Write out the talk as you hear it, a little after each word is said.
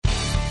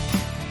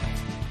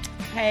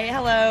Hey,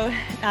 hello.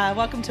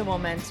 Welcome to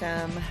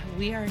WOMENTUM.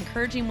 We are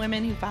encouraging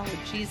women who follow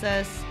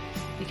Jesus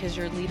because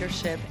your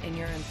leadership and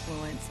your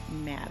influence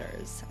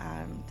matters.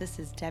 This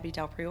is Debbie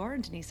Del Prior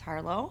and Denise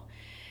Harlow.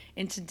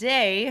 And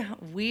today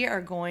we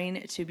are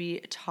going to be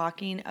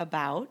talking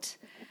about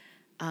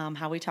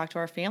how we talk to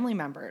our family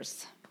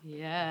members.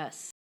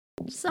 Yes.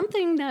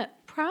 Something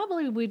that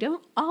probably we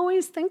don't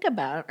always think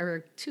about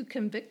or too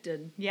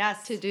convicted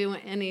to do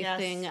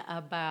anything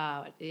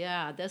about.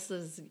 Yeah, this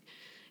is,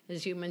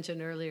 as you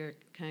mentioned earlier,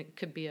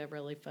 could be a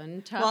really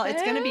fun topic. Well,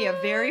 it's going to be a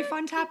very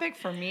fun topic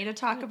for me to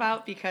talk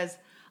about because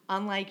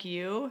unlike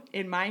you,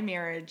 in my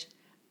marriage,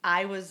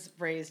 I was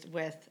raised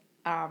with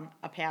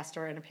a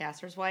pastor and a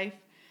pastor's wife.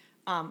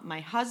 My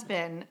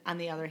husband, on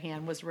the other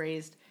hand, was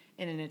raised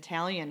in an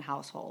Italian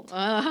household.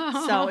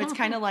 So it's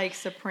kind of like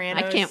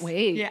Sopranos. I can't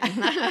wait. Yeah.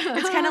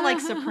 It's kind of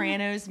like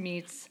Sopranos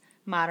meets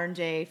modern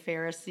day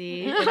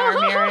Pharisee in our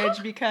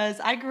marriage because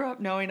I grew up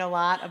knowing a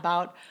lot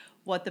about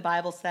what the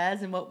Bible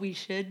says and what we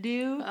should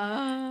do.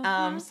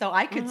 So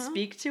I could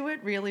speak to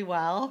it really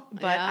well,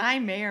 but I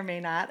may or may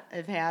not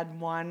have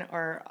had one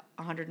or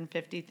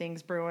 150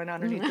 things brewing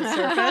underneath the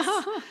surface.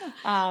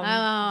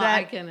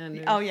 I can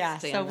understand. Oh yeah.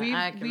 So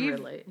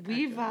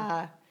we've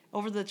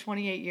over the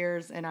 28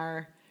 years in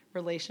our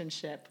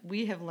relationship,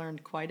 we have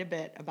learned quite a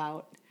bit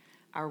about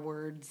our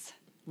words.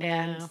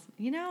 And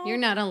you're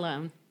not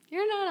alone.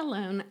 You're not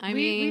alone.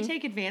 We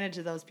take advantage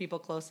of those people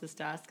closest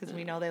to us because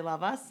we know they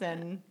love us,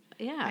 and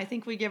I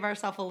think we give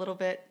ourselves a little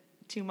bit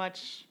too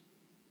much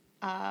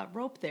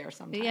rope there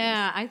sometimes.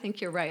 Yeah, I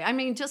think you're right. I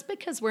mean, just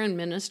because we're in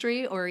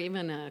ministry or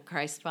even a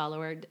Christ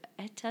follower,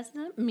 it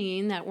doesn't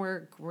mean that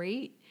we're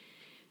great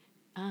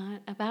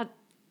about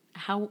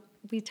how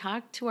we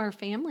talk to our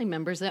family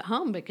members at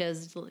home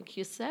because, like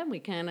you said, we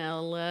kind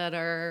of let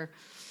our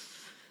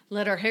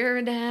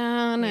hair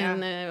down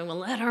and we'll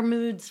let our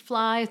moods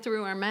fly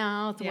through our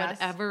mouth,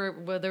 whatever,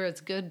 whether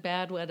it's good,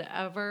 bad,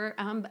 whatever.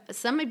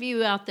 Some of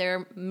you out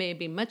there may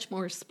be much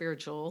more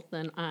spiritual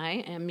than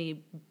I, and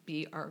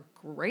maybe are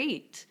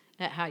great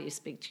at how you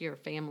speak to your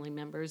family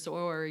members,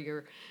 or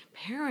your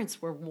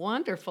parents were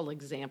wonderful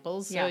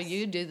examples, so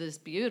you do this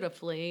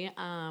beautifully.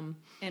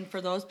 And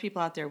for those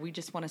people out there, we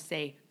just want to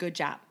say, good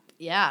job.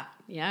 Yeah.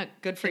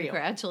 Good for you.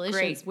 Congratulations.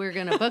 Great. We're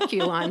going to book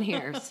you on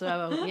here.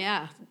 So,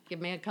 give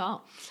me a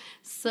call.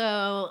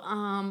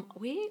 So,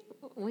 we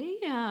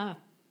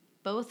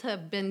both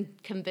have been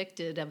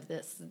convicted of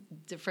this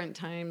different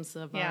times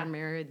of our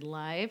married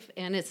life.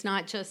 And it's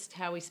not just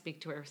how we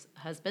speak to our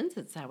husbands,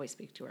 it's how we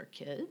speak to our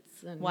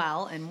kids. And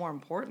more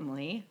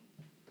importantly,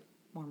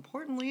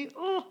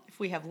 if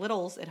we have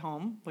littles at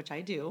home, which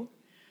I do,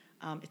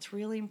 it's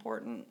really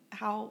important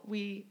how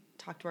we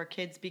talk to our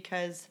kids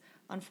because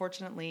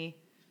unfortunately,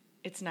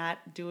 it's not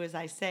do as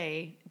I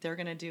say. They're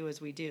going to do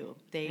as we do.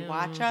 They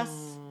watch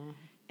us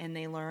and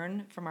they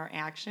learn from our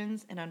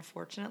actions. And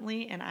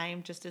unfortunately, and I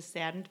am just as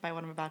saddened by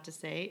what I'm about to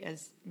say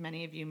as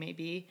many of you may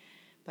be,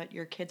 but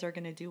your kids are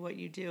going to do what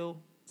you do.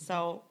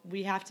 So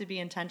we have to be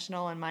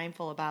intentional and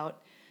mindful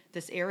about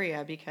this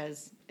area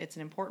because it's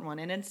an important one.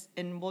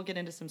 And we'll get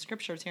into some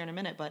scriptures here in a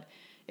minute, but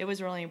it was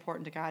really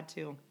important to God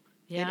too.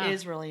 Yeah. It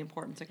is really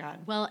important to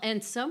God. Well,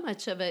 and so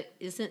much of it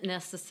isn't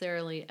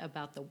necessarily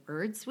about the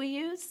words we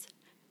use.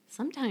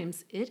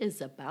 Sometimes it is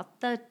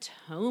about the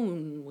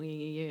tone we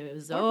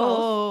use. Or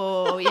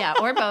both.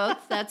 Or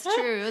both. That's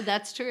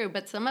true.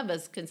 But some of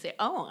us can say,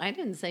 I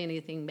didn't say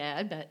anything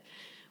bad, but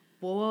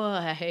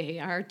boy,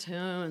 our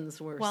tones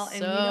were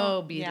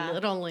so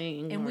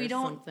belittling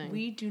something.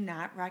 We do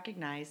not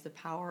recognize the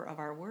power of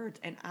our words.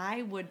 And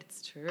I would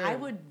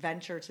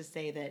venture to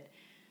say that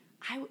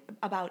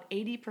about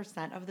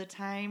 80% of the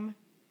time,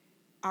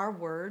 our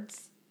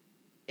words,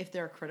 if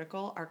they're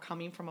critical, are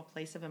coming from a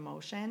place of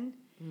emotion.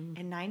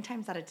 And 9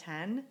 times out of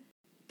 10,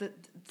 the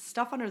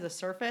stuff under the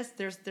surface,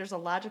 there's a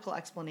logical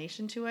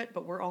explanation to it,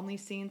 but we're only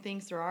seeing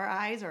things through our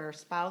eyes, or our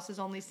spouse is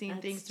only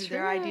seeing things through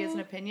their ideas and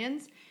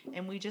opinions,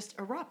 and we just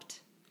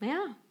erupt.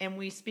 Yeah. And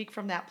we speak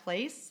from that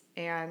place,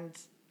 and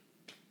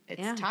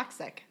it's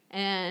toxic.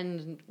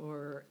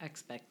 Or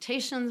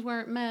expectations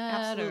weren't met.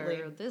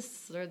 Absolutely. Or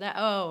this or that.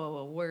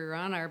 We're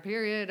on our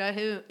period.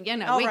 Right. We have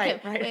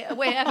a million.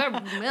 We're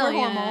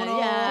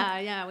hormonal.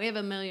 Yeah. We have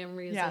a million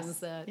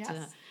reasons that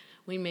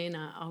we may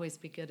not always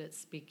be good at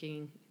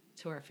speaking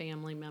to our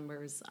family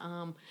members.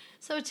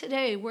 So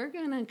today we're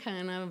going to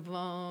kind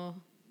of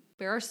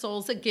bare our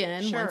souls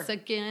once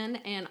again,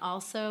 and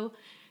also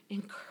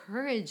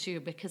encourage you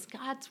because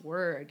God's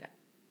Word,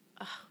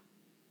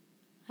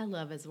 I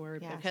love His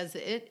Word because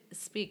it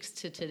speaks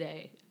to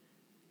today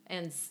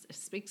and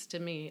speaks to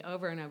me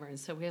over and over. And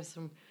so we have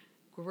some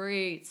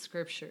great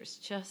scriptures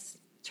just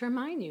to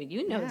remind you.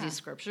 You know these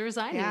scriptures.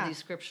 I know these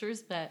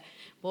scriptures, but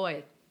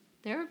boy,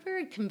 they're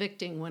very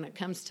convicting when it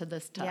comes to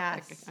this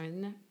topic. Yes.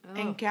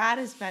 And God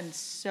has been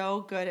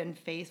so good and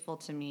faithful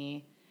to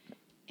me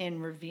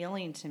in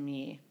revealing to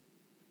me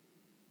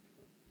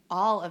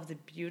all of the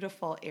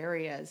beautiful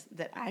areas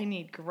that I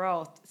need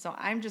growth. So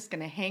I'm just going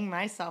to hang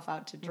myself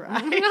out to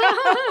dry.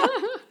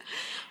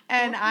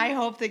 And I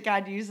hope that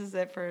God uses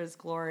it for his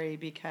glory,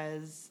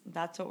 because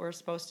that's what we're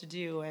supposed to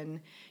do.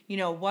 And,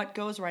 what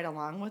goes right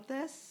along with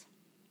this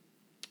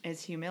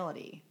is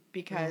humility,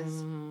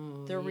 because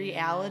the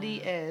reality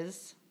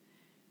is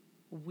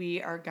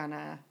we are going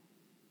to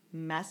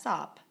mess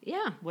up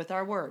with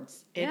our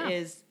words.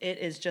 It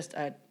is just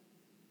a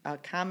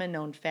common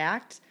known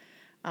fact.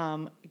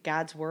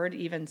 God's word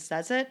even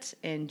says it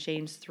in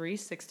James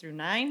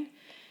 3:6-9.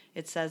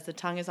 It says the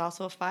tongue is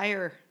also a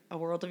fire, a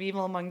world of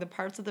evil among the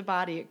parts of the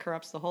body. It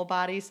corrupts the whole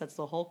body, sets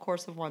the whole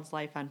course of one's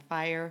life on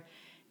fire,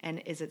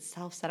 and is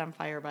itself set on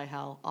fire by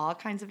hell. All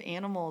kinds of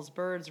animals,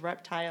 birds,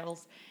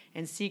 reptiles,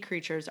 and sea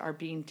creatures are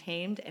being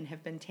tamed and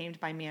have been tamed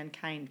by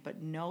mankind,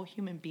 but no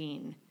human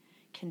being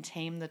can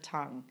tame the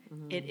tongue.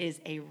 It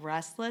is a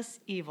restless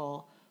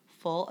evil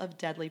full of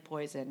deadly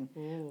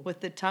poison.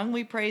 With the tongue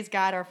we praise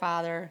God our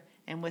Father,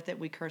 and with it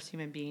we curse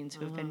human beings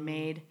who have been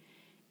made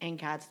in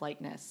God's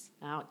likeness.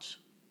 Ouch.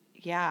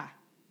 Yeah.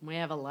 We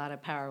have a lot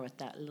of power with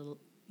that little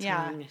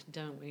tongue,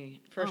 don't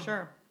we? For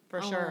sure.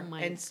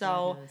 And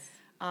so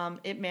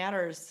it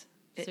matters.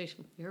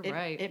 You're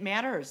right. It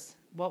matters.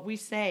 What we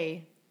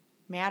say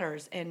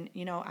matters. And, a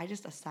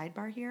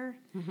sidebar here.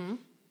 Mm-hmm.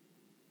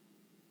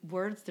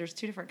 Words, there's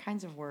two different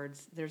kinds of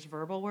words. There's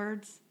verbal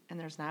words and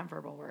there's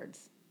nonverbal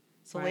words.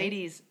 So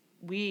ladies,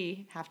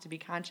 we have to be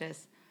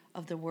conscious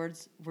of the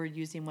words we're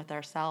using with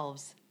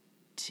ourselves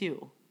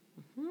too.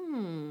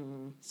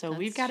 So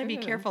we've got to be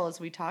careful as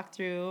we talk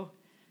through,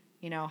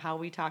 how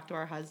we talk to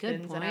our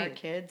husbands and our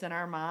kids and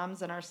our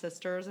moms and our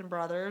sisters and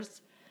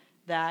brothers,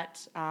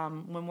 that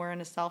when we're in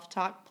a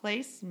self-talk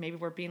place, maybe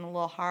we're being a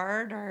little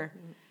hard or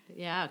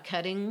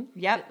cutting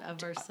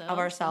of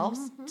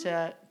ourselves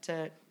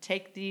to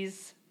take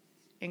these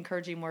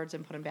encouraging words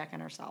and put them back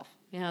on ourselves.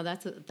 Yeah,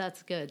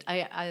 that's good.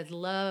 I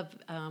love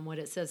what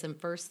it says in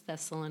 1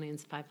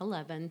 Thessalonians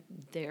 5:11.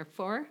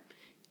 Therefore,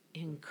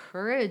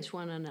 encourage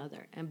one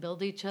another and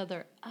build each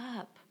other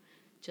up,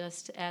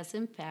 just as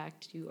in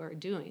fact you are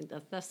doing.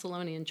 The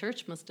Thessalonian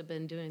church must have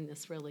been doing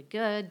this really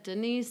good.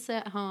 Denise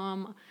at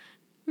home,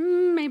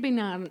 maybe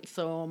not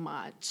so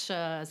much.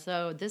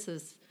 So this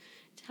is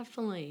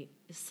definitely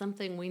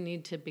something we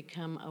need to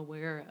become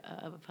aware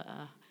of.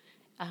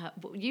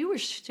 You were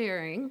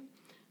sharing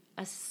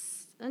a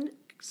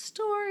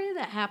story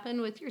that happened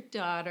with your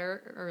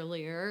daughter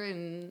earlier,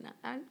 and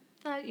I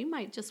thought you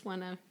might just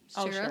want to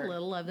share a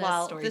little of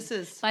that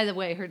story. By the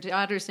way, her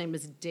daughter's name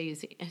is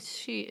Daisy, and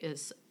she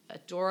is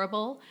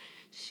adorable.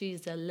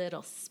 She's a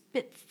little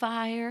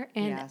spitfire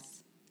and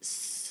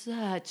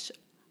such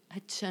a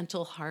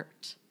gentle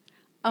heart.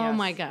 Oh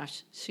my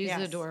gosh, she's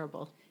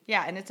adorable.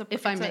 Yeah, and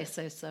if I may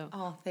say so.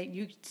 Oh,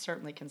 you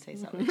certainly can say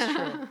so. It's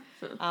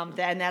true.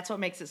 And that's what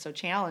makes it so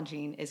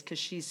challenging, is because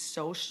she's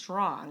so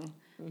strong,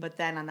 but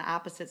then on the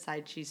opposite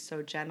side, she's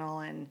so gentle,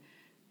 and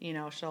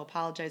she'll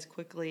apologize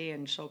quickly,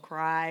 and she'll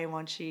cry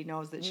once she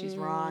knows that she's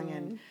wrong,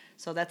 and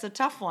so that's a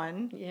tough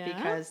one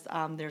because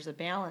there's a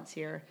balance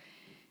here.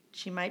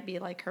 She might be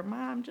like her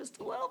mom just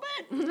a little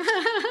bit,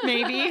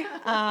 maybe.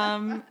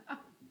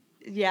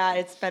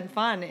 It's been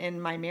fun in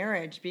my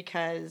marriage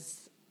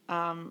because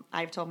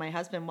I've told my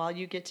husband, well,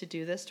 you get to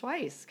do this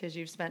twice because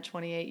you've spent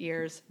 28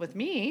 years with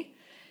me,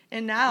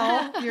 and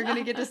now you're going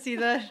to get to see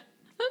the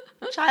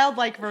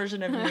childlike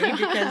version of me,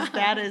 because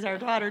that is our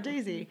daughter,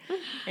 Daisy.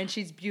 And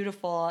she's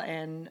beautiful,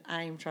 and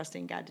I'm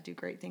trusting God to do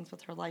great things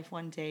with her life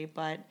one day.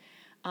 But,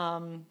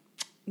 and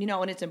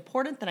it's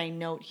important that I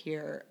note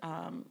here,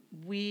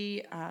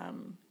 we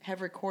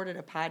have recorded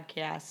a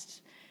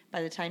podcast.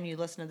 By the time you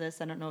listen to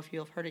this, I don't know if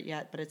you've heard it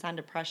yet, but it's on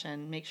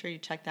depression. Make sure you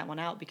check that one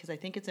out, because I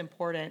think it's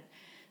important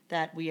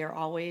that we are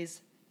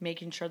always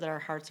making sure that our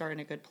hearts are in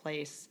a good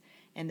place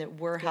and that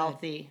we're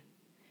healthy,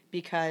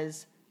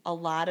 because a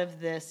lot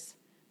of this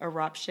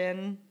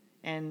eruption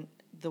and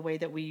the way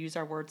that we use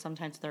our words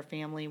sometimes with our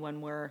family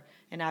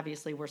and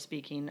obviously we're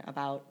speaking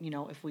about,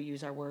 if we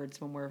use our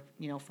words when we're,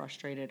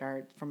 frustrated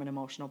or from an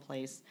emotional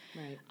place.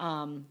 Right.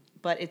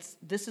 But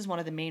this is one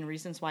of the main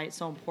reasons why it's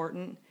so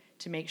important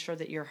to make sure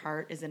that your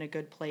heart is in a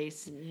good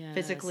place,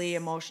 physically,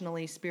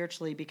 emotionally,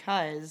 spiritually,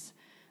 because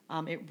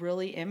it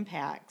really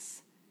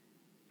impacts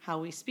how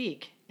we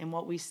speak and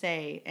what we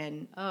say,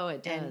 and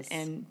it does.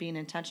 And being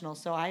intentional.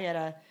 So I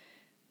have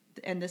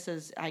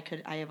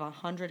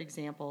 100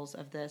 examples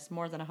of this,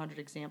 more than 100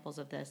 examples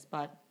of this,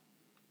 but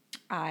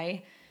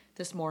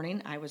this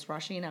morning I was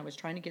rushing, I was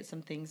trying to get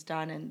some things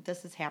done, and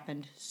this has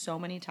happened so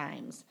many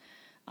times.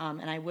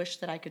 And I wish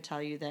that I could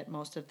tell you that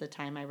most of the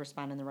time I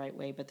respond in the right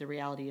way, but the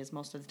reality is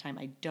most of the time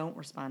I don't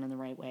respond in the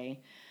right way.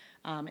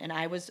 And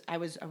I was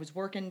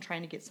working,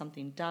 trying to get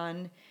something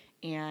done,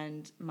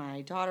 and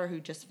my daughter,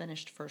 who just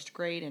finished first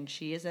grade, and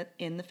she is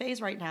in the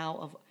phase right now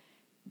of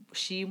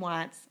she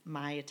wants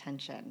my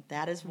attention.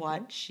 That is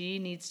what she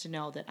needs to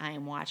know, that I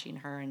am watching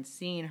her and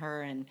seeing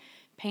her and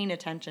paying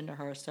attention to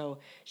her. So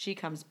she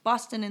comes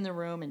busting in the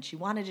room, and she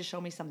wanted to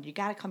show me something. You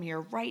got to come here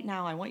right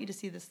now. I want you to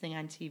see this thing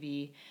on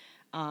TV.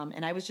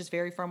 And I was just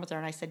very firm with her,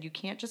 and I said, you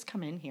can't just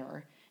come in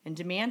here and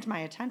demand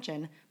my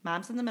attention.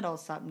 Mom's in the middle of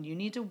something. You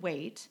need to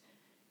wait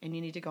and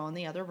you need to go in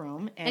the other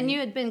room. And you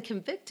had been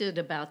convicted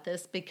about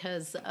this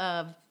because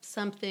of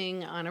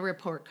something on a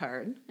report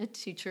card a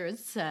teacher had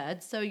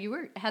said. So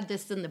you had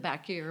this in the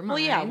back of your mind. Well,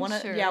 yeah,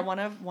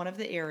 one of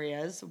the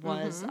areas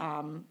was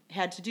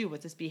had to do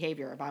with this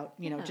behavior about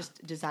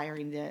just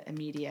desiring the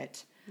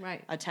immediate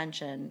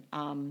attention.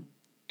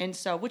 And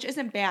so, which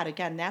isn't bad.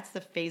 Again, that's the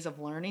phase of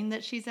learning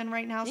that she's in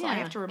right now. So I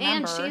have to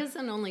remember. And she is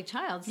an only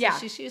child, so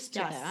she's used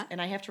to that.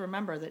 And I have to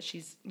remember that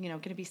she's, going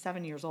to be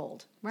 7 years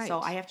old. Right. So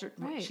I have to,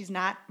 she's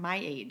not my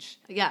age.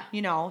 Yeah.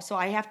 So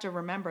I have to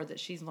remember that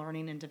she's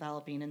learning and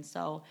developing. And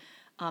so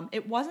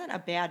it wasn't a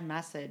bad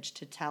message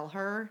to tell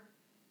her.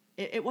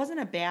 It wasn't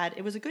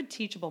it was a good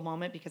teachable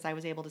moment because I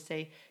was able to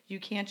say,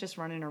 you can't just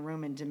run in a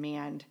room and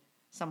demand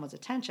someone's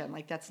attention.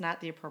 Like, that's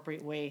not the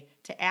appropriate way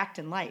to act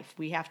in life.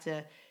 We have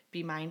to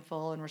be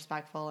mindful and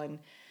respectful.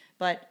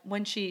 But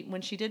when she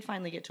did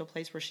finally get to a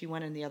place where she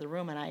went in the other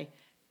room and I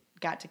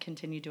got to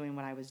continue doing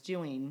what I was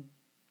doing,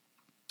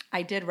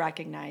 I did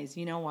recognize,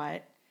 you know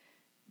what,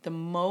 the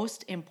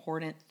most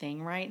important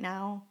thing right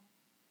now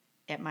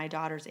at my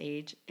daughter's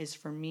age is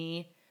for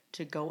me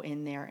to go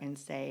in there and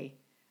say,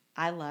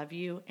 I love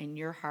you, and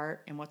your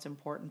heart and what's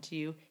important to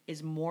you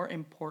is more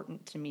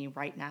important to me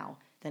right now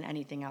than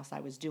anything else I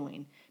was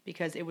doing,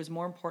 because it was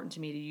more important to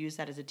me to use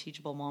that as a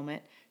teachable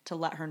moment to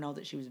let her know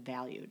that she was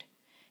valued.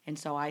 And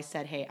so I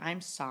said, hey,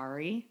 I'm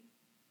sorry.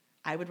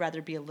 I would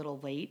rather be a little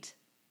late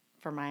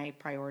for my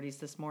priorities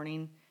this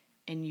morning,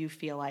 and you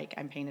feel like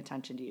I'm paying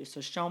attention to you.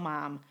 So show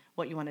Mom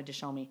what you wanted to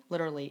show me.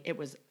 Literally, it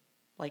was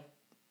like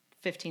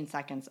 15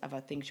 seconds of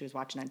a thing she was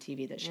watching on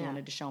TV that she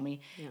wanted to show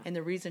me. Yeah. And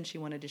the reason she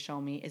wanted to show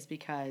me is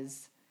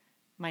because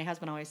my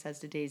husband always says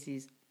to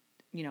Daisy's,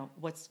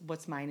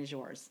 what's mine is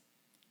yours.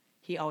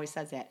 He always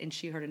says that. And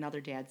she heard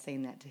another dad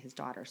saying that to his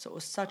daughter. So it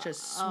was such a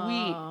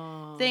sweet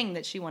thing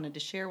that she wanted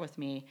to share with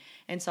me.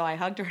 And so I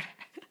hugged her.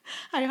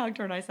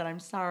 And I said, I'm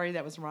sorry,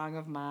 that was wrong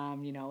of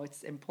Mom.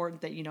 It's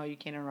important that you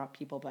can't interrupt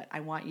people, but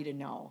I want you to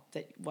know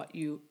that what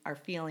you are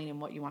feeling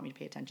and what you want me to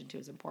pay attention to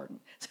is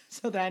important.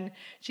 So then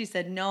she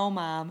said, no,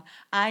 Mom,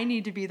 I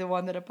need to be the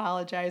one that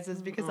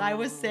apologizes because I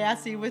was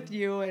sassy with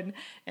you and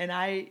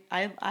I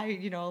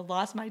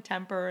lost my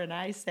temper and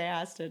I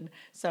sassed. And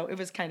so it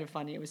was kind of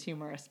funny. It was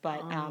humorous,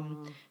 but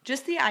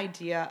just the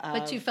idea of.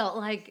 But you felt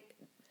like.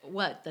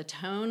 What, the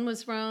tone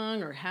was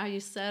wrong, or how you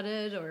said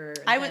it, or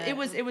it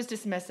was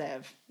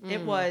dismissive.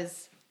 It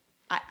was,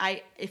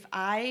 if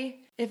I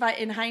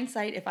in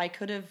hindsight, if I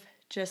could have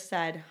just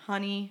said,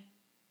 honey,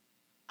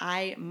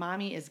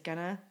 Mommy is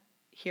gonna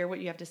hear what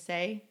you have to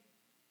say.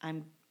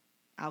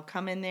 I'll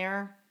come in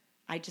there.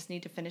 I just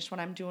need to finish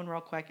what I'm doing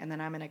real quick, and then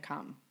I'm gonna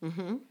come.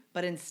 Mm-hmm.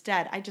 But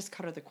instead, I just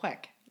cut her the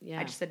quick. Yeah.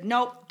 I just said,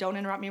 nope, don't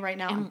interrupt me right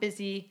now. I'm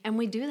busy. And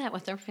we do that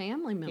with our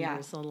family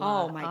members a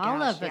lot. Oh, my gosh,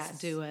 all of us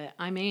do it.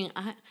 I mean,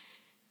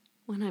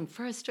 when I'm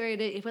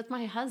frustrated with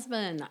my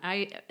husband,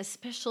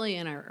 especially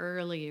in our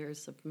early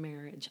years of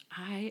marriage,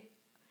 I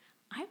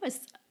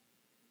was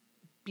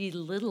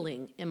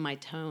belittling in my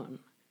tone.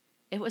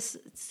 It was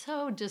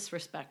so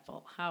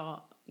disrespectful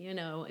how,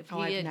 if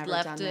he had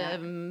left a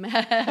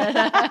mess.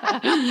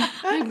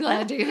 I'm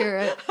glad to hear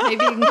it.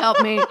 Maybe you can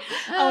help me.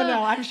 Oh,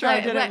 no, I'm sure I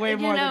did it way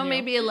more than you.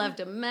 Maybe he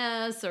left a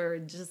mess or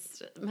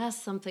just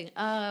messed something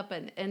up.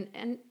 And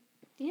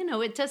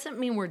it doesn't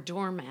mean we're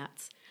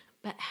doormats,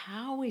 but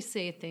how we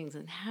say things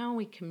and how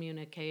we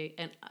communicate.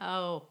 And,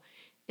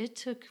 it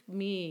took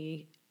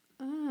me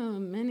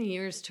many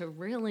years to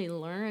really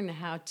learn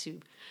how to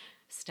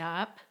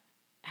stop.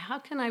 How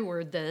can I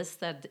word this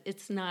that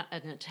it's not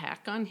an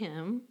attack on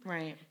him?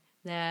 Right.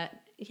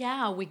 That,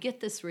 we get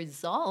this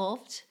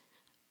resolved,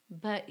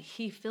 but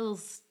he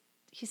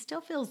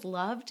still feels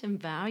loved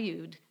and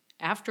valued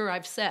after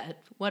I've said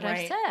what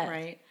I've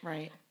said.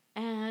 Right.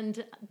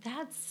 And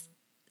that's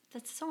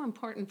so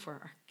important for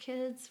our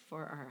kids,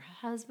 for our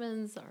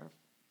husbands, our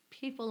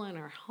people in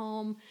our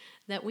home,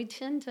 that we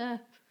tend to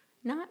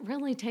not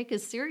really take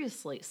as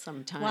seriously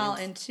sometimes. Well,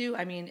 and two,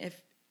 I mean,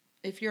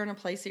 if you're in a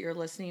place that you're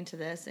listening to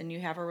this and you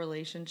have a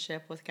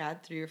relationship with God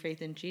through your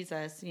faith in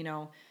Jesus,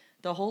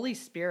 the Holy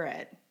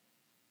Spirit,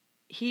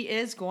 He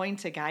is going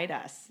to guide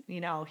us.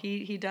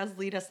 He does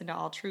lead us into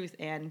all truth.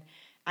 And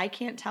I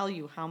can't tell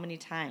you how many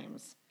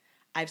times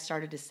I've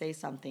started to say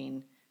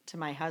something to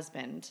my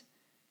husband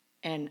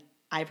and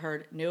I've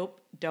heard,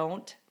 nope,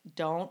 don't,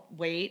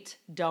 wait,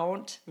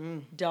 don't.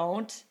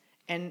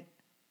 And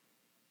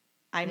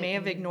I may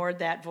have ignored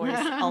that voice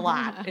a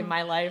lot in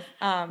my life,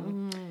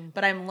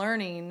 but I'm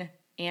learning,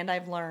 and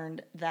I've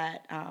learned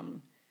that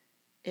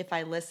if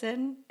I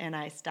listen and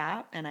I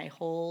stop and I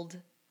hold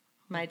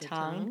my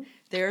tongue,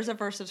 there's a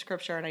verse of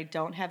scripture, and I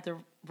don't have the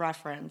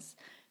reference,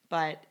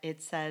 but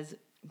it says,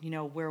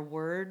 where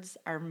words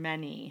are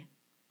many,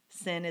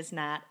 sin is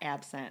not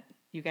absent.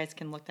 You guys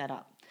can look that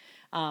up.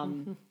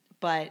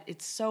 But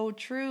it's so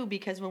true,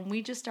 because when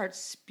we just start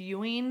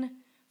spewing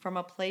from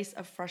a place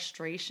of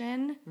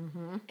frustration.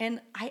 Mm-hmm.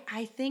 And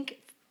I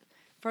think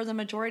for the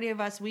majority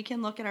of us, we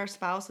can look at our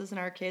spouses and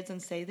our kids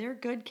and say, they're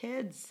good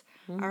kids.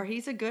 Mm-hmm. Or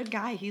he's a good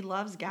guy. He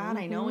loves God.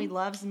 Mm-hmm. I know he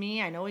loves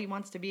me. I know he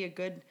wants to be a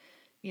good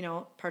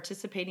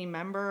participating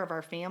member of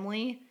our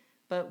family,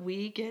 but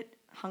we get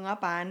hung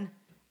up on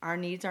our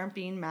needs aren't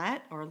being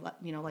met, or,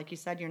 like you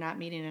said, you're not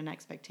meeting an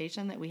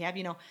expectation that we have.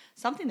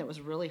 Something that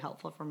was really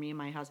helpful for me and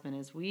my husband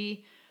is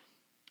we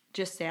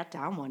just sat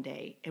down one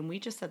day and we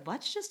just said,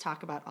 let's just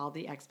talk about all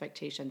the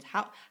expectations,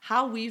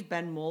 how we've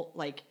been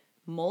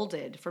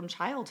molded from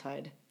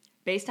childhood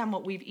based on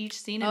what we've each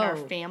seen in our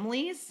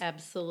families.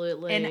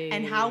 Absolutely.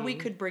 And how we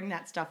could bring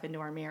that stuff into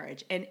our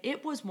marriage. And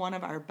it was one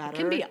of our better... It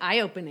can be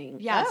eye-opening.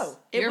 Yes.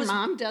 Your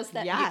mom does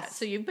that? Yes.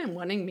 So you've been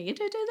wanting me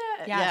to do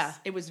that? Yes. Yeah.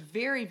 It was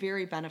very,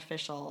 very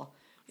beneficial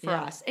for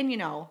us. And,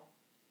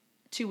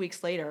 2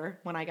 weeks later,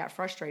 when I got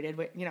frustrated,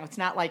 it's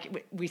not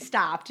like we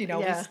stopped,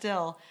 we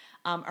still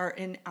are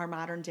in our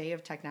modern day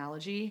of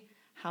technology.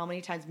 How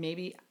many times,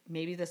 maybe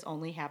this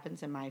only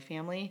happens in my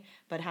family,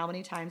 but how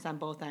many times on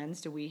both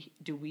ends do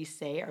we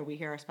say, or we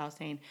hear our spouse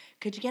saying,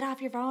 could you get off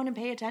your phone and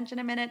pay attention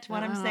a minute to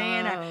what I'm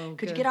saying? Or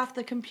could you get off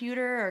the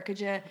computer? Or could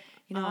you,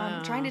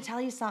 I'm trying to tell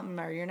you something,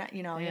 or you're not,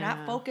 you're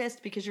not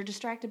focused because you're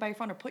distracted by your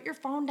phone, or put your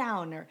phone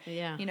down. Or,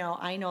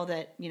 I know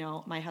that,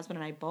 my husband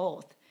and I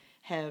both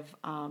have,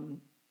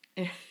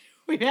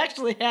 we've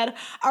actually had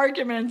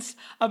arguments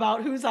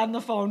about who's on the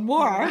phone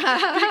more,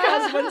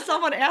 because when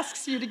someone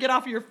asks you to get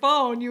off your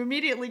phone, you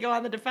immediately go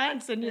on the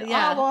defense, and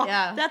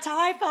that's how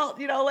I felt,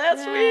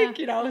 last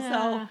week,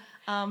 So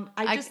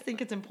I just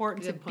think it's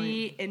important to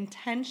be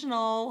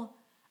intentional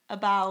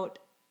about,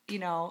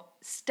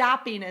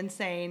 stopping and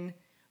saying,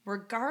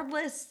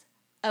 regardless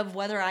of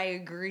whether I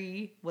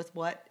agree with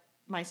what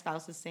my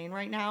spouse is saying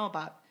right now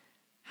about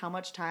how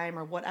much time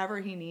or whatever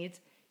he needs,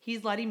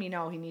 he's letting me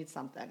know he needs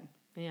something.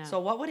 Yeah. So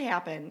what would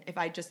happen if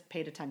I just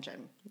paid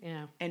attention?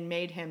 Yeah. And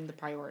made him the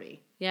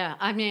priority? Yeah.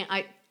 I mean,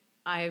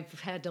 I've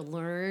had to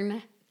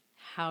learn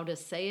how to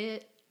say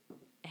it.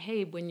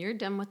 Hey, when you're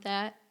done with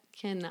that,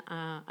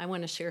 I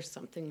want to share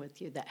something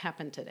with you that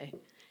happened today.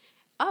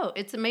 Oh,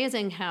 it's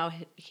amazing how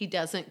he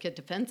doesn't get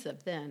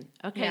defensive then.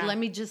 Okay, let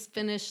me just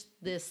finish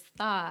this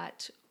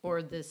thought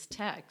or this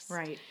text.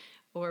 Right.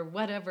 Or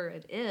whatever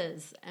it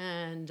is.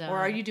 And or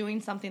are you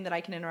doing something that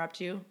I can interrupt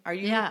you? Are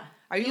you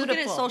Beautiful. Looking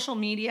at social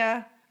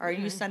media? Or are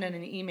you sending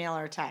an email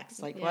or a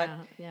text? Like what,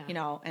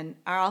 and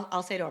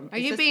I'll say to him. Are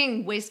you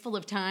being wasteful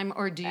of time,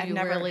 or do you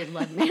really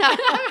love me?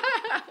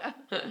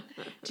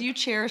 Do you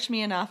cherish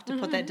me enough to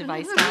put that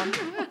device down?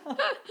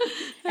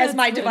 As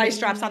my device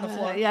drops on the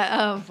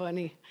floor.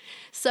 Funny.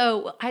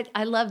 So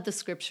I love the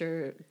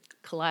scripture,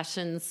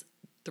 Colossians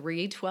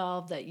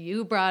 3:12, that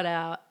you brought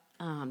out.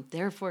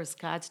 Therefore, as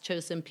God's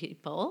chosen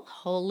people,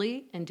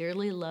 holy and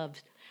dearly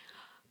loved,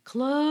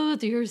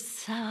 clothe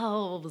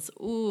yourselves.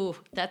 Ooh,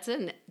 that's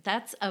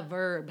a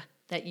verb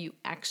that you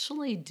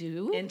actually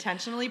do.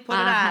 Intentionally put it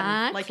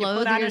on. Like clothe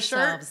you put on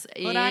yourselves. A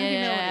shirt, put on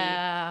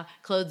humility.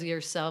 Clothe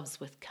yourselves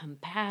with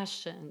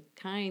compassion,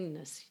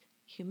 kindness,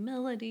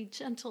 humility,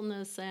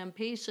 gentleness, and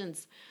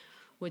patience,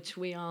 which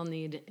we all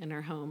need in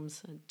our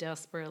homes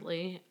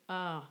desperately.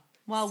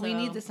 We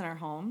need this in our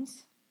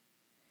homes.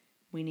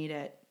 We need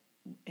it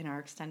in our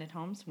extended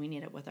homes. We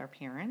need it with our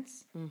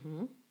parents.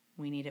 Mm-hmm.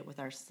 We need it with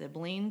our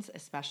siblings,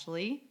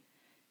 especially.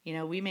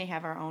 We may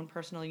have our own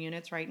personal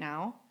units right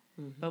now,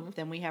 but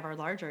then we have our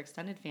larger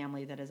extended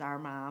family that is our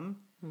mom,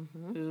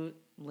 who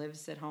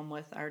lives at home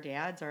with our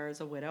dads, or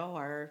is a widow,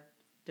 or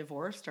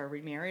divorced, or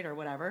remarried, or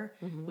whatever.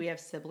 We have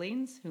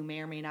siblings who may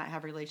or may not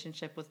have a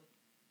relationship with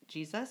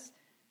Jesus.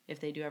 If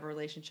they do have a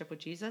relationship with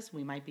Jesus,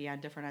 we might be on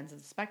different ends of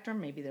the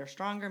spectrum. Maybe they're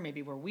stronger,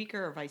 maybe we're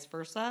weaker, or vice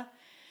versa.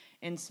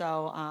 And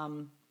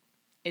so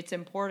it's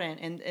important.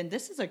 And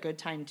this is a good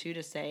time, too,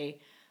 to say,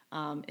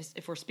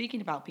 if we're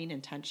speaking about being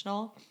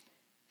intentional,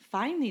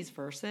 find these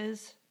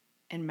verses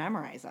and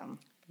memorize them.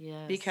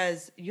 Yes.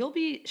 Because you'll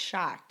be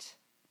shocked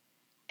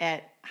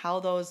at how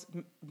those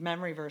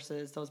memory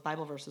verses, those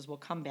Bible verses, will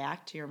come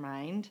back to your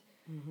mind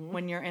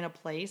when you're in a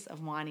place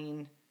of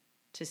wanting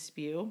to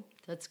spew.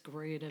 That's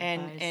great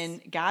advice.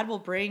 And God will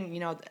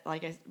bring,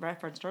 like I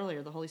referenced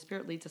earlier, the Holy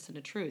Spirit leads us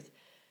into truth.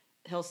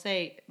 He'll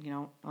say,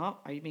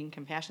 are you being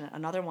compassionate?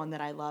 Another one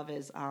that I love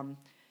is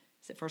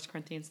it 1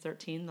 Corinthians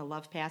 13, the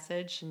love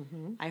passage?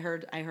 Mm-hmm. I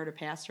heard a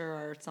pastor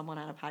or someone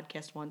on a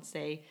podcast once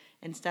say,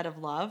 instead of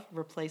love,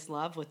 replace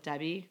love with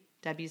Debbie.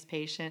 Debbie's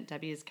patient.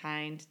 Debbie is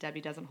kind.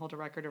 Debbie doesn't hold a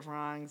record of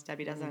wrongs.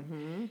 Debbie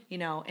doesn't,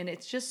 and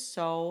it's just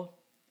so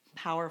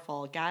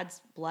powerful.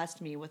 God's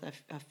blessed me with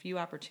a few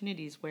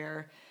opportunities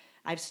where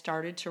I've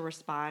started to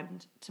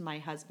respond to my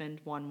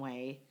husband one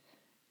way,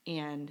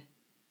 and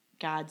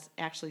God's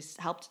actually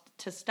helped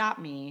to stop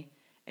me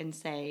and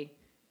say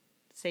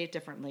it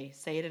differently.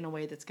 Say it in a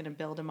way that's going to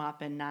build him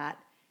up and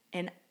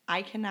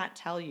I cannot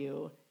tell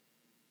you,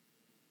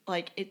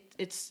 like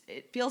it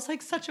feels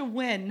like such a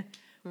win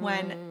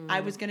when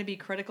I was going to be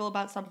critical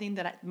about something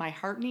that my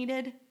heart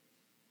needed,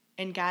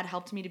 and God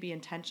helped me to be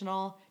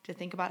intentional to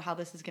think about how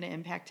this is going to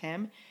impact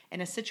him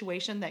in a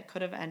situation that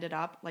could have ended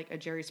up like a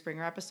Jerry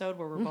Springer episode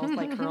where we're both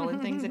like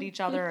hurling things at each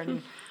other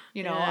and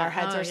our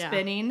heads are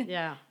spinning.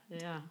 Yeah.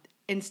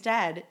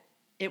 Instead,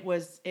 it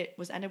was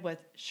ended with,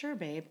 sure,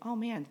 babe. Oh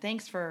man,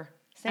 thanks for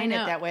saying it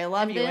know. that way. I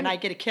love And you. then- and I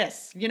get a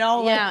kiss, you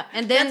know? Yeah, Like,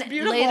 and then that's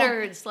beautiful.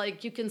 later it's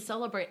like you can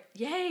celebrate.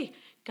 Yay,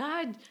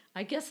 God,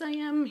 I guess I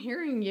am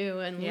hearing you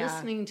and Yeah,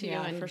 listening to you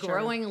yeah, and for sure.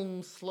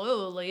 growing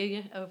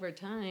slowly over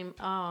time.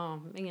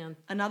 Oh, man.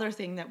 Another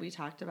thing that we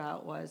talked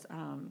about was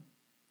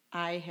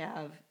I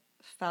have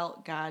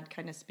felt God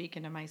kind of speak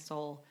into my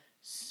soul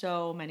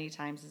so many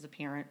times as a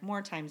parent,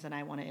 more times than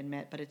I want to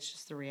admit, but it's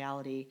just the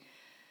reality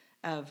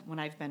of when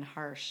I've been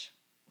harsh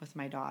with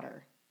my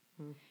daughter.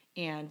 Mm.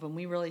 And when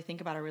we really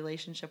think about our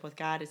relationship with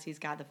God as He's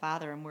God the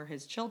Father and we're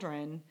His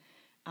children,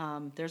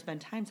 there's been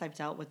times I've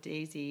dealt with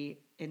Daisy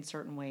in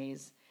certain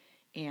ways,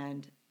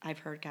 and I've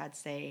heard God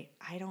say,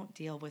 I don't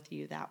deal with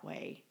you that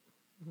way.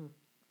 Mm-hmm.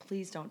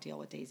 Please don't deal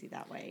with Daisy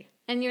that way.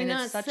 And you're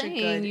not it's such saying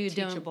a good, you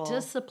teachable, don't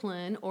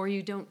discipline or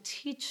you don't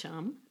teach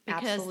them,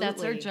 because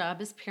that's our Absolutely.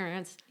 job as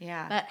parents.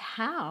 Yeah. But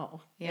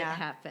how Yeah. it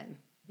happened.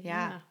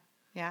 Yeah.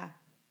 Yeah.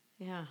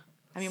 Yeah.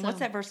 I mean, So- what's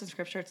that verse in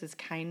Scripture? It's His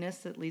kindness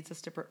that leads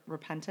us to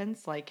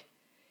repentance. Like,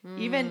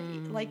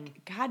 even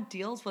like God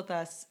deals with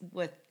us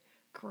with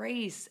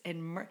grace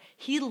and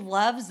He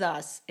loves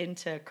us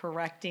into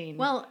correcting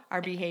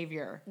our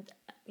behavior.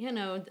 You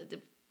know,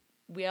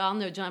 we all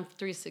know John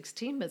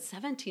 3:16, but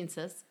 17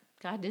 says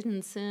God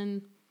didn't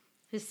send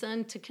His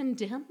Son to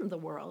condemn the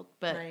world.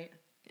 But Right.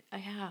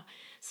 yeah,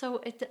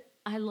 so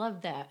I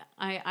love that.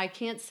 I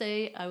can't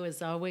say I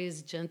was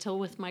always gentle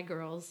with my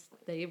girls.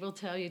 They will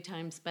tell you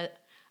times, but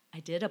I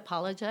did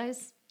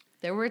apologize.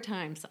 There were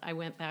times I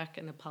went back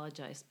and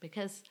apologized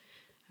because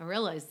I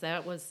realized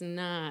that was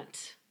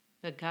not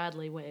a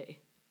godly way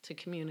to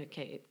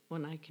communicate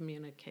when I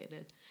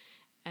communicated.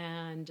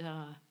 And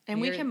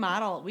we can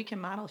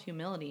model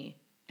humility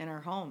in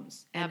our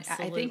homes. And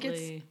absolutely. I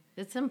think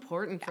it's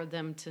important for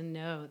them to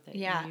know that.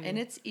 Yeah, you and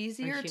it's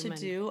easier are to human.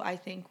 do, I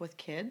think, with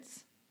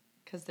kids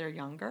because they're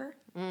younger.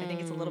 I think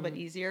it's a little bit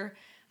easier.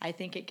 I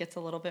think it gets a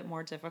little bit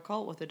more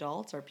difficult with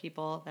adults or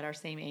people that are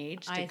same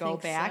age to go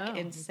think back so.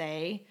 and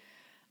say,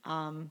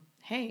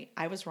 hey,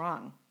 I was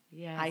wrong.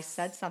 Yes. I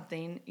said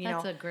something,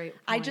 That's a great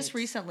I just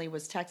point. recently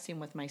was texting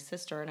with my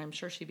sister, and I'm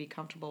sure she'd be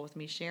comfortable with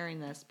me sharing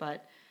this,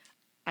 but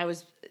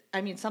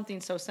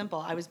something so simple.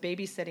 I was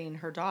babysitting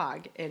her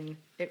dog, and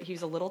he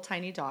was a little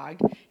tiny dog,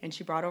 and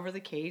she brought over the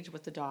cage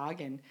with the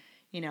dog, and,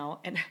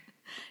 and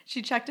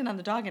she checked in on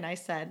the dog, and I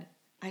said,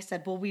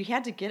 well, we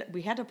had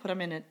to put him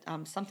in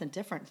something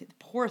different. The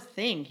poor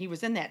thing. He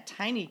was in that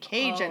tiny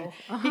cage, and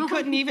he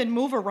couldn't even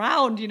move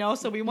around,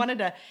 so we wanted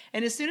to,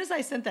 and as soon as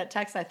I sent that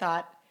text, I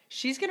thought,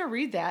 she's going to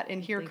read that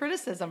and hear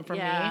criticism from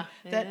me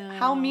that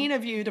how mean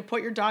of you to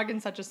put your dog in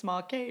such a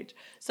small cage.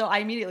 So I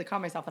immediately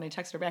called myself and I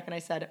texted her back and I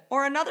said,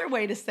 or another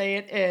way to say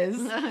it is,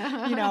 and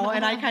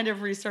I kind of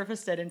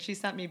resurfaced it, and she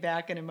sent me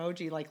back an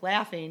emoji like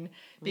laughing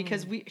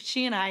because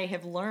she and I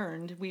have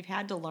learned, we've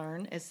had to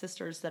learn as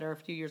sisters that are a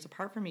few years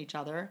apart from each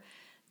other,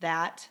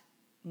 that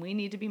we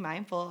need to be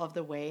mindful of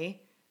the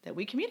way that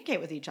we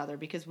communicate with each other,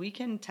 because we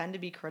can tend to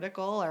be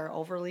critical or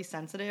overly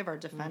sensitive or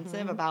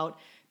defensive about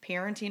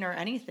parenting or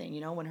anything.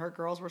 When her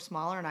girls were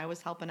smaller and I was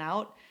helping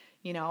out,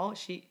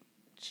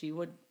 she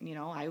would,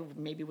 I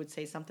maybe would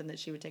say something that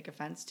she would take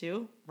offense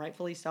to,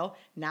 rightfully so.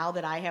 Now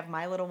that I have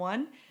my little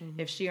one,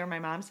 if she or my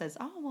mom says,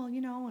 oh,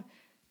 well,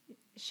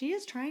 she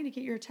is trying to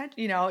get your attention,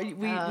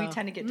 we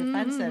tend to get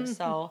defensive.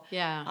 So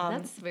yeah,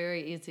 that's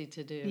very easy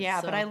to do.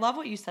 Yeah, but I love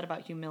what you said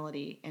about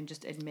humility and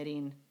just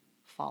admitting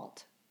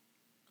fault.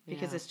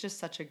 Because it's just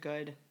such a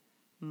good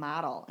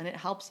model, and it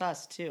helps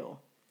us too.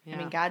 Yeah. I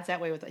mean, God's that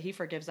way with it. He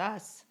forgives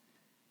us,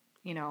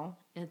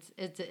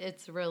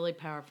 It's really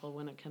powerful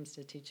when it comes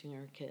to teaching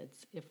our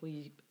kids. If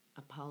we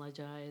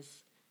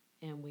apologize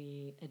and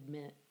we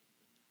admit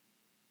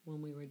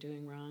when we were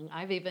doing wrong.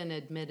 I've even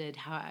admitted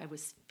how I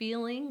was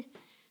feeling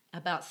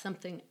about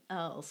something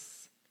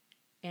else,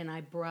 and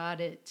I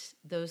brought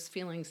those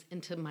feelings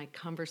into my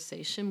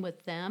conversation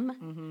with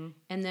them,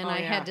 and then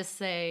I had to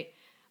say,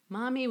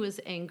 Mommy was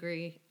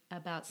angry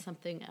about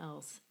something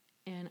else,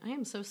 and I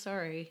am so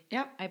sorry.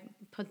 Yep. I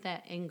put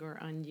that anger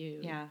on you.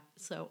 Yeah.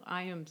 So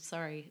I am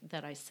sorry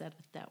that I said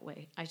it that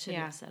way. I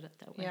shouldn't have said it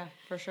that way. Yeah,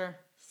 for sure.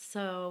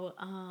 So,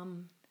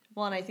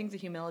 well, and I think the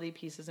humility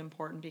piece is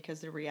important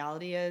because the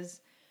reality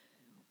is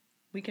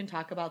we can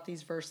talk about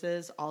these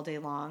verses all day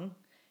long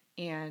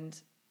and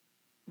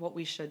what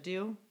we should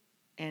do,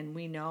 and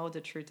we know the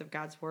truth of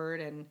God's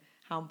word and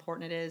how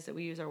important it is that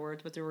we use our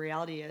words, but the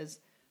reality is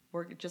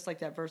we're just like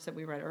that verse that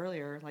we read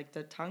earlier, like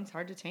the tongue's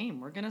hard to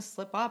tame. We're going to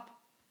slip up.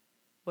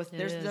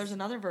 There's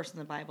another verse in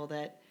the Bible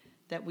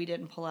that we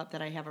didn't pull up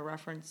that I have a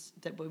reference,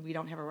 that we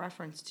don't have a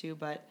reference to,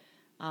 but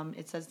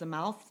it says the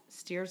mouth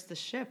steers the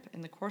ship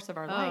in the course of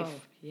our life.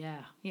 Oh,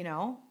 yeah.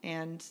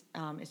 And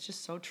it's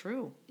just so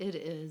true. It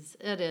is.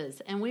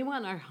 And we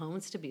want our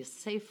homes to be a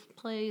safe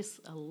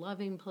place, a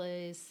loving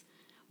place,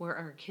 where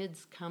our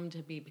kids come to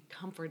be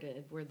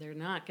comforted, where they're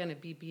not going to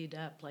be beat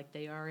up like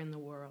they are in the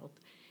world.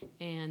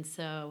 And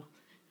so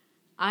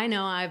I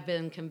know I've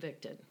been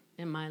convicted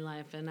in my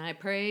life, and I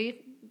pray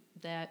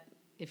that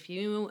if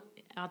you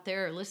out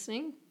there are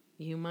listening,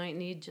 you might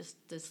need just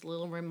this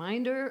little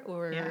reminder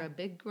or a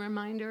big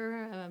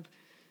reminder of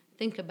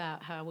think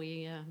about how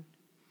we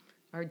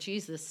are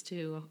Jesus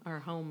to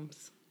our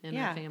homes and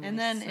our families. And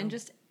then, and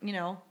just,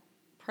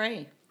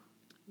 pray.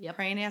 Yep.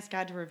 Pray and ask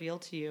God to reveal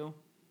to you,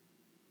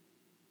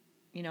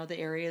 the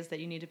areas that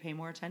you need to pay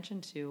more attention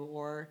to,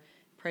 or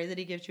pray that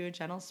he gives you a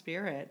gentle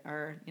spirit,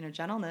 or,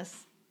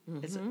 gentleness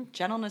is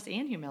gentleness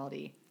and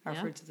humility are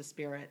fruits of the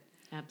Spirit.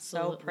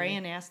 Absolutely. So pray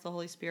and ask the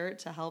Holy Spirit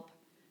to help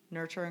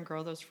nurture and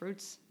grow those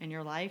fruits in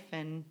your life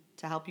and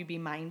to help you be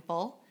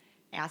mindful.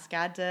 Ask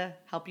God to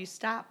help you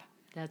stop.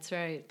 That's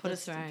right. Put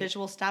a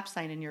visual stop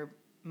sign in your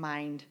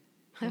mind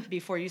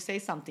before you say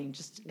something.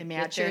 Just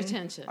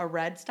imagine a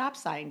red stop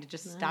sign to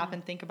just stop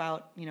and think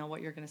about,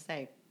 what you're going to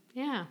say.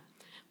 Yeah.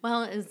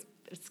 Well,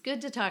 it's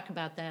good to talk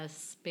about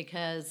this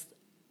because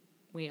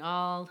we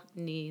all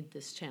need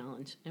this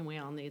challenge and we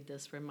all need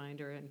this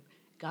reminder, and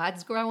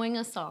God's growing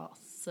us all.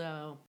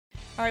 So,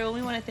 all right, well,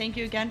 we want to thank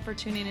you again for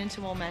tuning into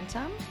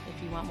Momentum.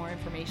 If you want more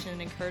information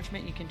and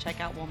encouragement, you can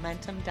check out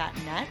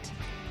WOMENTUM.net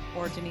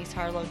or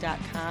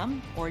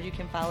DeniseHarlow.com, or you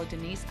can follow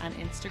Denise on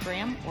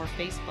Instagram or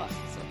Facebook.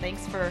 So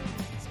thanks for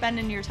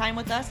spending your time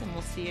with us, and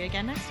we'll see you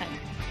again next time.